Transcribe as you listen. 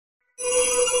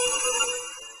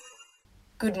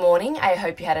Good morning. I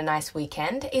hope you had a nice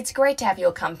weekend. It's great to have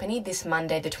your company this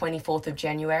Monday, the 24th of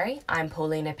January. I'm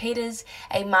Paulina Peters,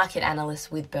 a market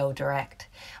analyst with Bell Direct.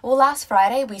 Well, last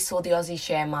Friday we saw the Aussie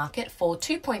share market fall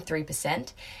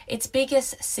 2.3%, its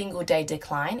biggest single-day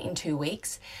decline in 2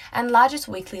 weeks, and largest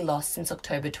weekly loss since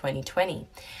October 2020.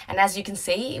 And as you can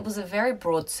see, it was a very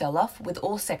broad sell-off with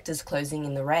all sectors closing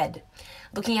in the red.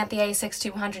 Looking at the ASX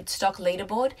 200 stock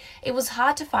leaderboard, it was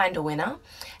hard to find a winner.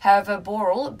 However,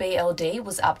 Boral BLD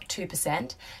was up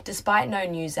 2%, despite no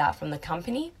news out from the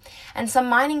company, and some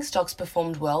mining stocks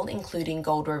performed well, including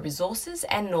Goldrow Resources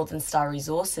and Northern Star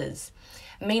Resources.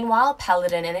 Meanwhile,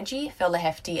 Paladin Energy fell a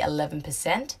hefty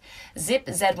 11%. Zip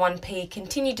Z1P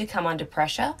continued to come under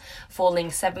pressure, falling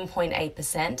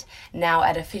 7.8%, now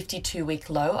at a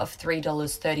 52-week low of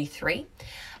 $3.33.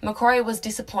 Macquarie was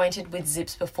disappointed with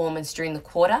Zip's performance during the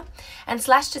quarter and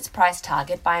slashed its price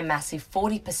target by a massive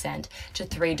 40% to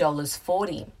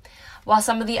 $3.40. While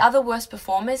some of the other worst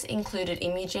performers included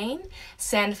Imugene,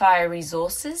 Sandfire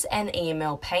Resources, and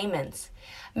EML Payments.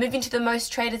 Moving to the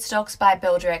most traded stocks by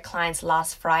Bell Direct clients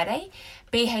last Friday,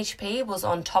 BHP was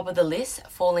on top of the list,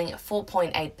 falling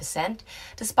 4.8%,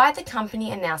 despite the company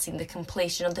announcing the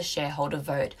completion of the shareholder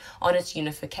vote on its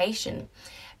unification.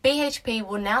 BHP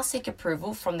will now seek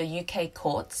approval from the UK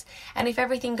courts, and if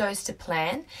everything goes to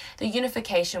plan, the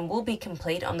unification will be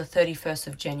complete on the 31st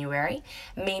of January,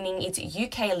 meaning its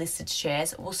UK-listed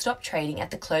shares will stop trading at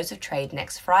the close of trade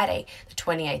next Friday, the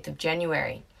 28th of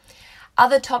January.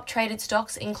 Other top traded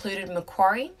stocks included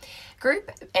Macquarie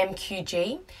Group,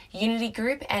 MQG, Unity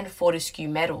Group, and Fortescue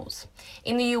Metals.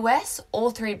 In the US, all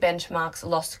three benchmarks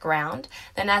lost ground,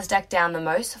 the Nasdaq down the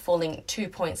most, falling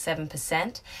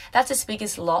 2.7%. That's its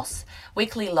biggest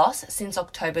weekly loss since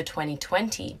October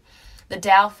 2020. The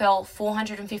Dow fell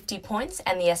 450 points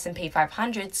and the S&P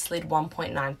 500 slid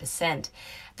 1.9%.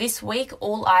 This week,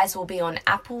 all eyes will be on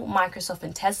Apple, Microsoft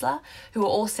and Tesla, who are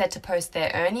all set to post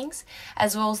their earnings,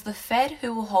 as well as the Fed,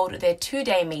 who will hold their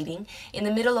two-day meeting in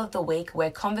the middle of the week where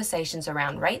conversations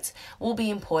around rates will be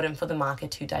important for the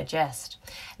market to digest.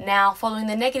 Now, following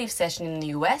the negative session in the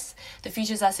US, the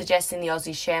futures are suggesting the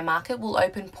Aussie share market will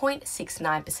open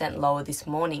 0.69% lower this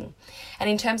morning. And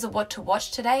in terms of what to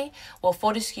watch today, well,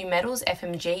 Fortescue Metals,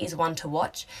 FMG, is one to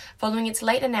watch, following its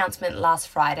late announcement last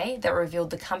Friday that revealed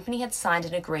the company had signed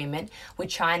an agreement with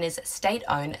China's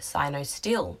state-owned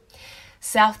Sinosteel.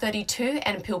 South32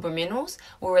 and Pilbara Minerals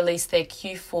will release their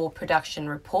Q4 production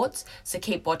reports, so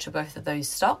keep watch of both of those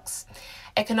stocks.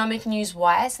 Economic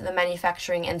news-wise, the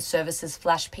Manufacturing and Services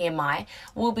Flash PMI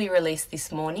will be released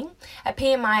this morning. A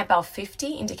PMI above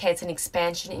 50 indicates an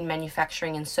expansion in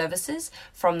manufacturing and services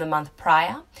from the month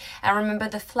prior. And remember,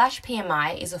 the Flash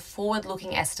PMI is a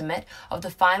forward-looking estimate of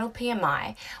the final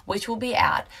PMI, which will be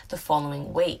out the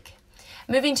following week.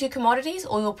 Moving to commodities,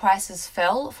 oil prices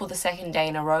fell for the second day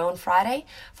in a row on Friday,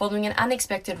 following an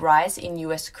unexpected rise in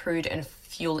US crude and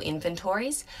fuel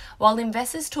inventories, while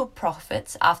investors took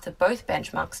profits after both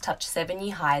benchmarks touched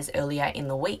 7-year highs earlier in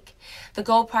the week. The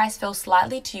gold price fell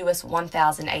slightly to US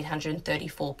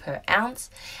 $1,834 per ounce,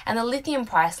 and the lithium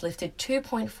price lifted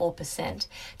 2.4%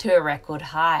 to a record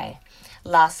high.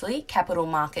 Lastly, capital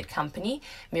market company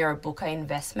Mirrabooka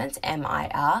Investments,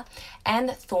 MIR,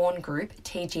 and Thorn Group,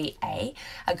 TGA,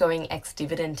 are going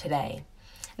ex-dividend today.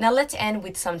 Now let's end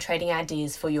with some trading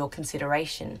ideas for your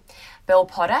consideration. Bell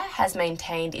Potter has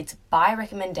maintained its buy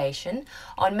recommendation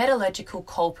on metallurgical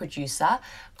coal producer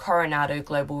Coronado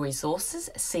Global Resources,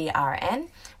 CRN,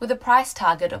 with a price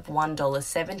target of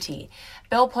 $1.70.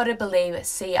 Bell Potter believes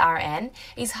CRN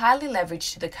is highly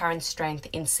leveraged to the current strength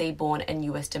in seaborne and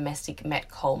US domestic met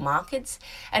coal markets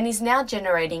and is now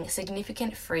generating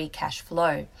significant free cash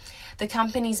flow. The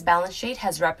company's balance sheet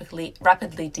has rapidly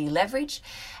deleveraged,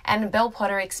 and Bell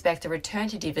Potter expect a return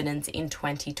to dividends in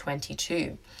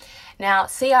 2022. Now,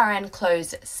 CRN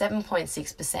closed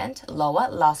 7.6% lower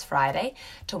last Friday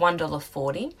to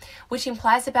 $1.40, which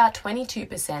implies about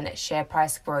 22% share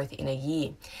price growth in a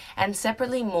year. And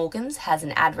separately, Morgans has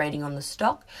an ad rating on the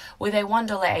stock with a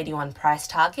 $1.81 price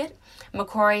target.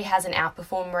 Macquarie has an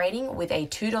outperform rating with a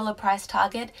 $2 price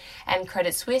target, and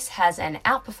Credit Suisse has an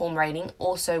outperform rating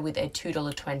also with a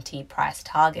 $2.20 price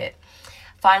target.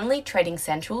 Finally, Trading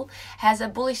Central has a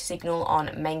bullish signal on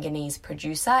manganese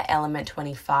producer Element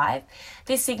 25.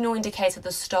 This signal indicates that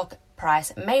the stock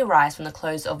price may rise from the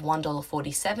close of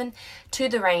 $1.47 to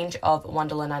the range of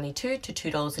 $1.92 to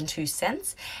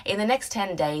 $2.02 in the next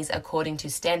 10 days, according to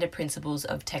standard principles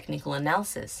of technical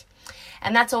analysis.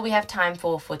 And that's all we have time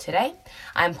for today.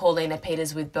 I'm Paulina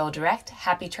Peters with Bell Direct.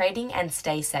 Happy trading and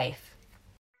stay safe.